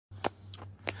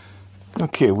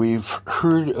Okay, we've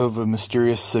heard of a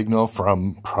mysterious signal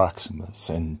from Proxima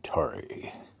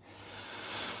Centauri.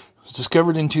 It was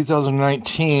discovered in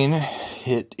 2019.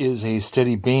 It is a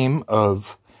steady beam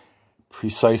of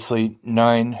precisely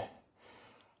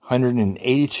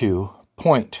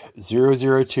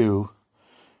 982.002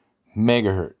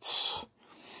 megahertz.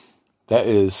 That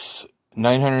is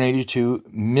 982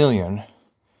 million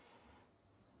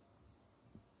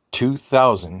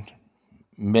 2,000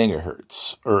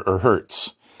 megahertz, or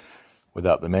hertz,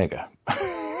 without the mega.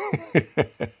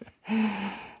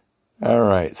 All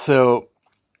right, so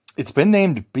it's been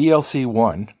named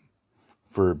BLC1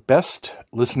 for Best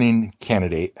Listening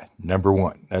Candidate number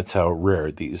 1. That's how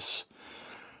rare these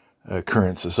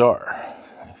occurrences are.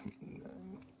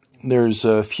 There's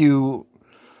a few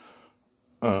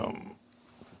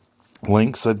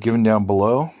links I've given down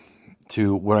below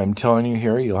to what I'm telling you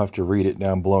here. You'll have to read it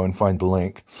down below and find the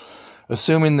link.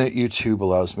 Assuming that YouTube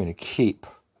allows me to keep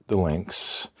the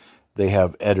links. They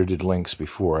have edited links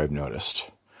before, I've noticed.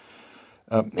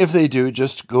 If they do,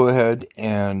 just go ahead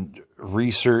and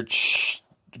research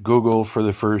Google for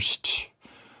the first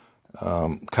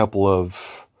couple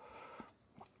of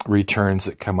returns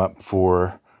that come up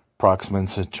for Proxima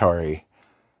Centauri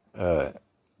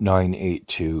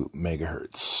 982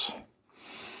 megahertz.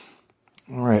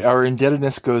 All right, our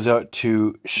indebtedness goes out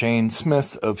to Shane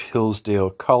Smith of Hillsdale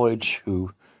College,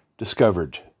 who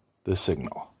discovered the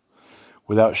signal.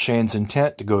 Without Shane's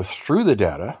intent to go through the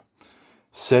data,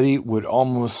 SETI would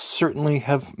almost certainly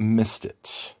have missed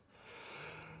it.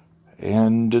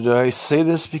 And did I say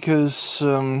this because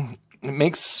it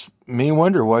makes me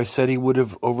wonder why SETI would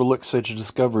have overlooked such a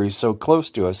discovery so close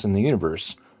to us in the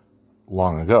universe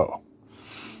long ago.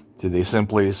 Did they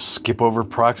simply skip over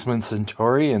Proxima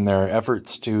Centauri in their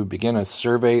efforts to begin a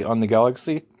survey on the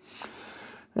galaxy?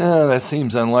 That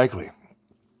seems unlikely.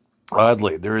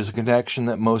 Oddly, there is a connection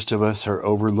that most of us are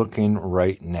overlooking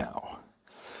right now.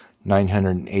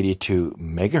 982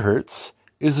 megahertz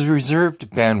is a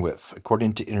reserved bandwidth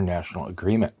according to international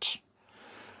agreement.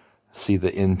 See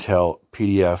the Intel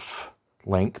PDF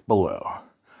link below.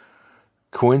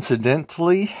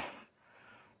 Coincidentally,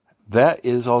 that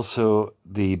is also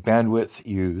the bandwidth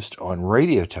used on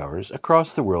radio towers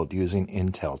across the world using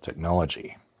Intel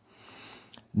technology.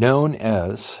 Known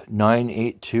as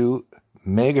 982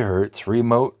 megahertz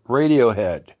remote radio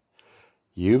head.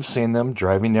 You've seen them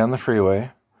driving down the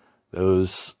freeway.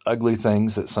 Those ugly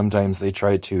things that sometimes they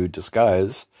try to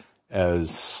disguise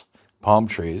as palm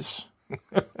trees.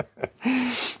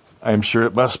 I'm sure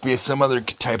it must be some other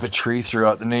type of tree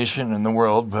throughout the nation and the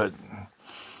world, but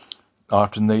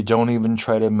often they don't even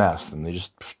try to mask them.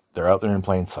 They're out there in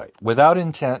plain sight. Without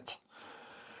intent,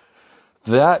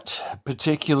 that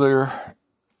particular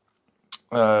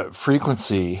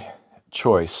frequency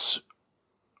choice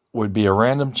would be a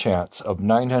random chance of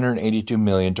 982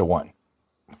 million to 1.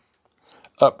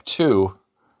 Up to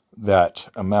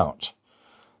that amount.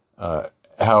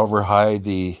 However high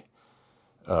the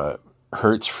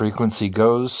hertz frequency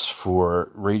goes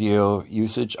for radio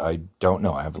usage, I don't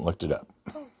know. I haven't looked it up.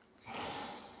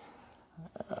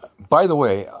 By the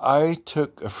way, I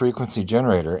took a frequency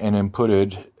generator and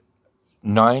inputted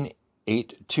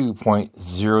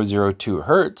 982.002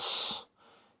 hertz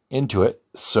into it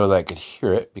so that I could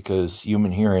hear it, because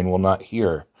human hearing will not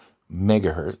hear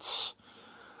megahertz.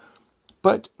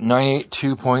 But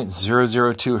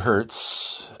 982.002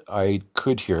 hertz I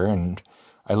could hear, and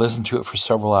I listened to it for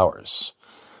several hours.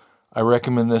 I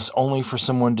recommend this only for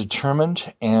someone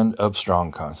determined and of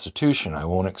strong constitution. I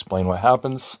won't explain what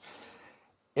happens.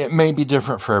 It may be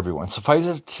different for everyone. Suffice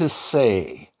it to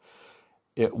say,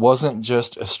 it wasn't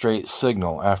just a straight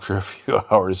signal after a few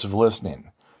hours of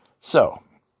listening. So,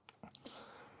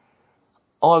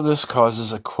 all of this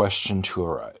causes a question to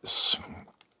arise.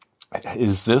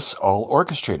 Is this all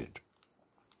orchestrated?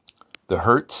 The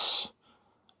hertz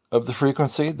of the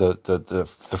frequency, the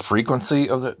frequency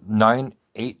of the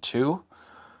 982,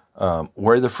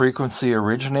 where the frequency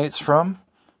originates from,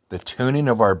 the tuning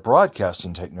of our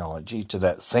broadcasting technology to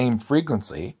that same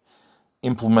frequency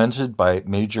implemented by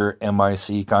major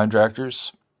MIC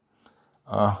contractors?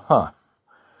 Well,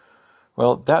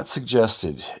 that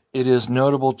suggested, it is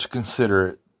notable to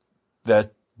consider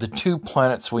that the 2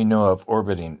 planets we know of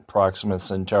orbiting Proxima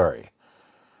Centauri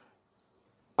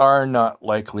are not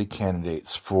likely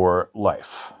candidates for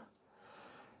life.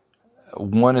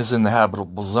 One is in the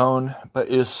habitable zone, but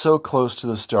it is so close to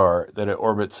the star that it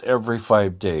orbits every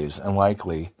 5 days and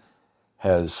likely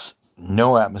has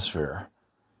no atmosphere,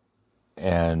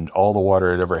 and all the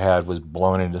water it ever had was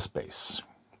blown into space,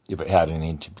 if it had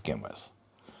any to begin with.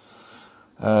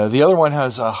 The other one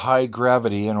has a high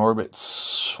gravity and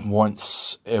orbits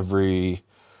once every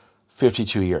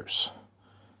 52 years.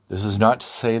 This is not to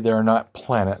say there are not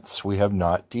planets we have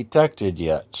not detected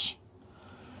yet.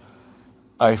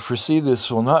 I foresee this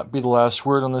will not be the last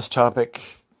word on this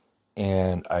topic,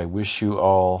 and I wish you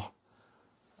all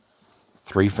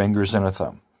 3 fingers and a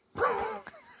thumb.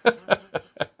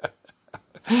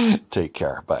 Take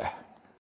care. Bye.